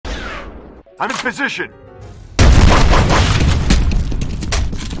I'm in position.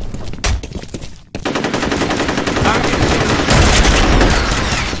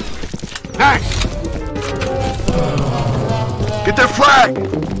 Nice. Get their flag.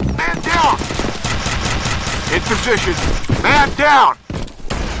 Man down. In position. Man down.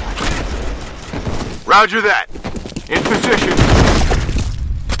 Roger that. In position.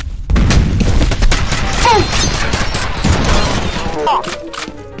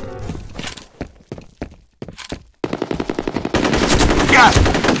 Got it.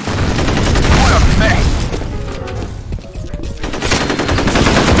 What a mess.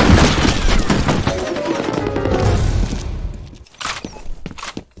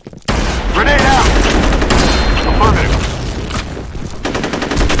 Grenade out. Affirmative.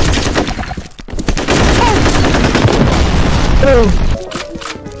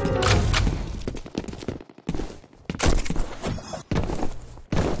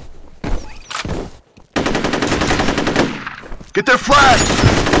 Get their flag!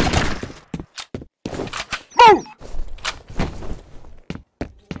 Move!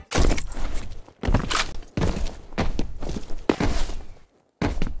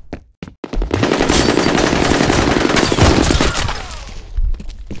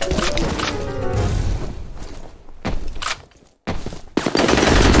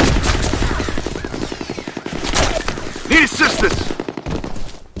 Need assistance!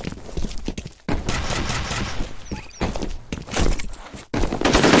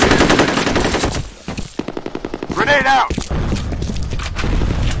 Grenade out!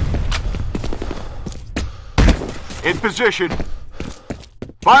 In position.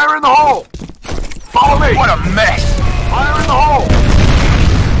 Fire in the hole! Follow me! What a mess! Fire in the hole!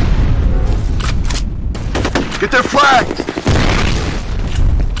 Get their flag!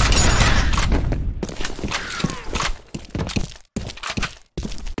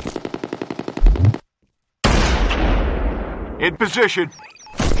 In position.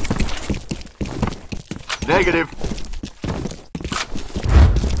 Negative.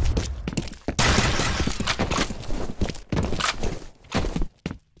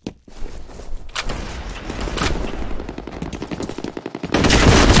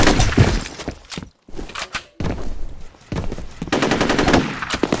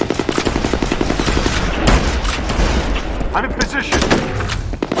 I'm in position.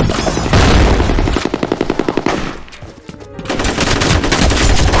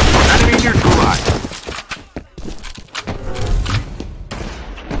 Enemy neutralized.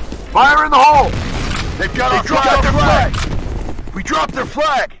 Fire in the hole! They've got our flag! We dropped their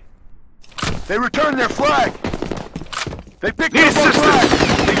flag! They returned their flag! They picked up our flag!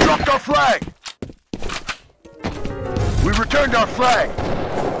 They dropped our flag! We returned our flag!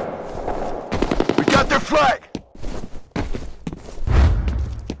 We got their flag!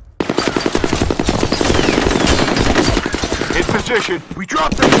 In position! We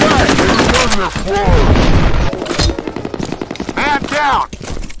dropped their flag! They returned their flag! Man down!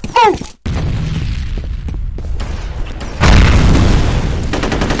 Move!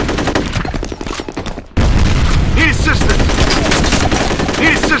 Need assistance!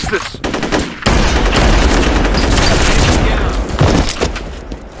 Need assistance!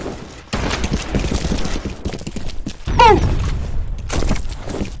 Move!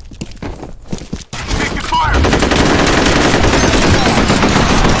 Taking fire!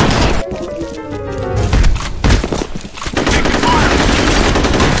 Taking fire!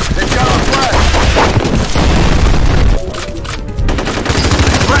 They've got our flag!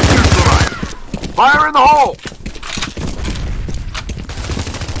 Threat neutralized! Fire in the hole!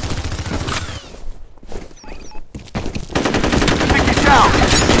 Take it down!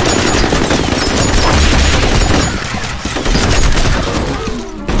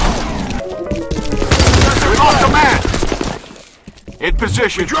 We lost a man! In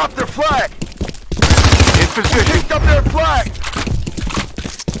position! We dropped their flag! In position! Picked up their flag!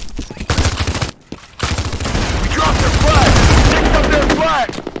 We dropped their flag! Picked up their flag!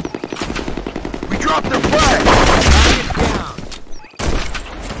 We dropped their flag!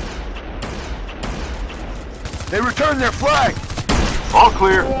 They returned their flag! All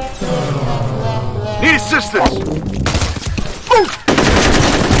clear. Need assistance! Move!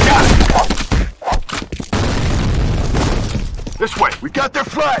 Got it! This way! We got their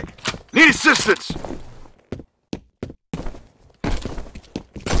flag! Need assistance!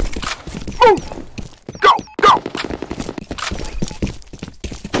 Move! Go! Go!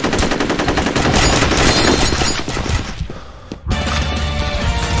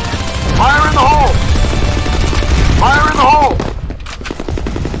 Fire in the hole! Fire in the hole!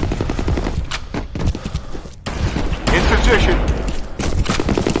 In position.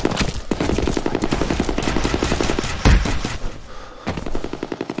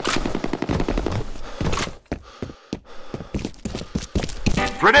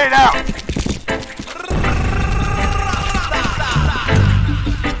 Grenade out!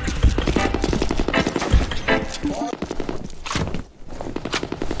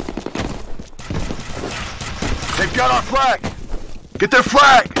 They've got our flag! Get their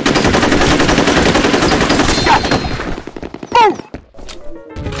flag! Gotcha! Move!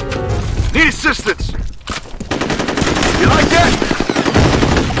 Need assistance! You like that?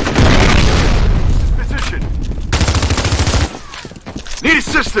 Position! Need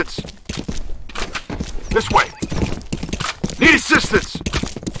assistance! This way! Need assistance!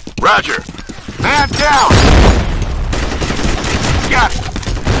 Roger! Man down! Got it!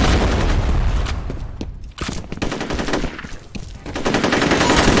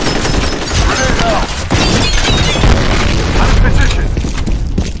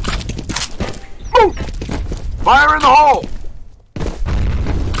 Fire in the hole!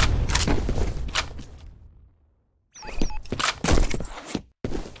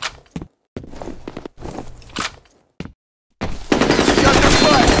 Got their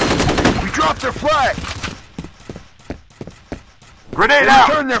flag! We dropped their flag! Grenade out!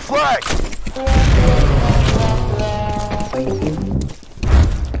 Return their flag!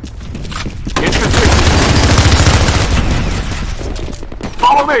 In position!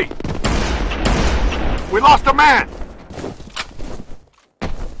 Follow me! We lost a man!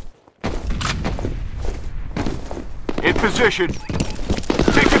 In position.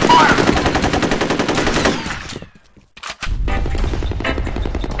 Taking fire!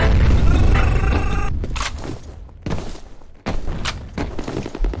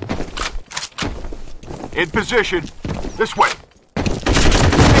 In position. This way.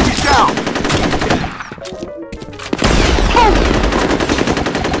 He's down! Oh!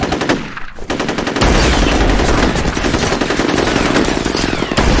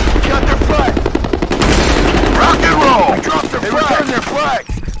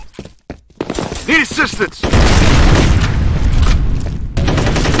 Need assistance!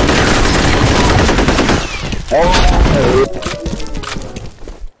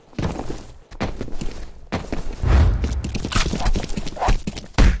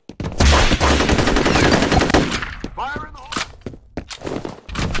 Fire in the hole!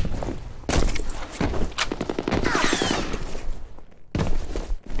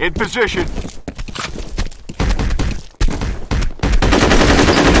 In position.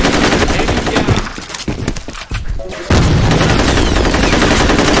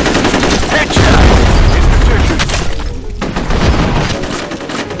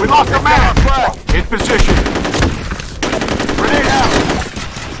 We lost a man! In position! Grenade out!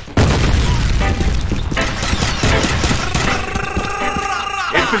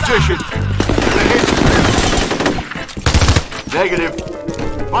 In position! Negative.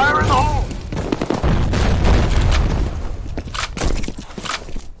 Fire in the hole!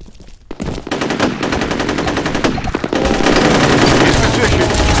 In position!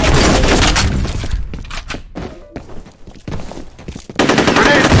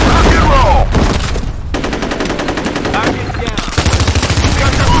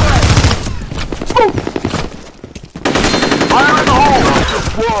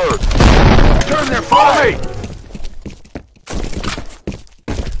 Turn their fire!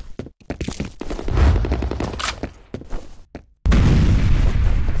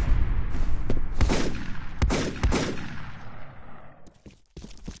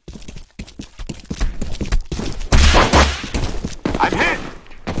 I'm hit!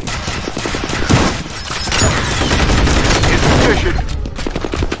 In position.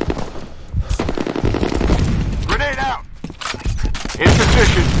 Grenade out! In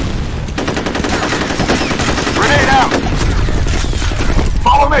position. Grenade out!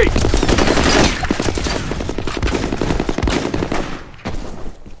 Follow me!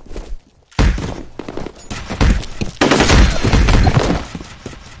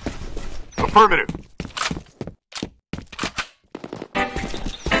 Affirmative.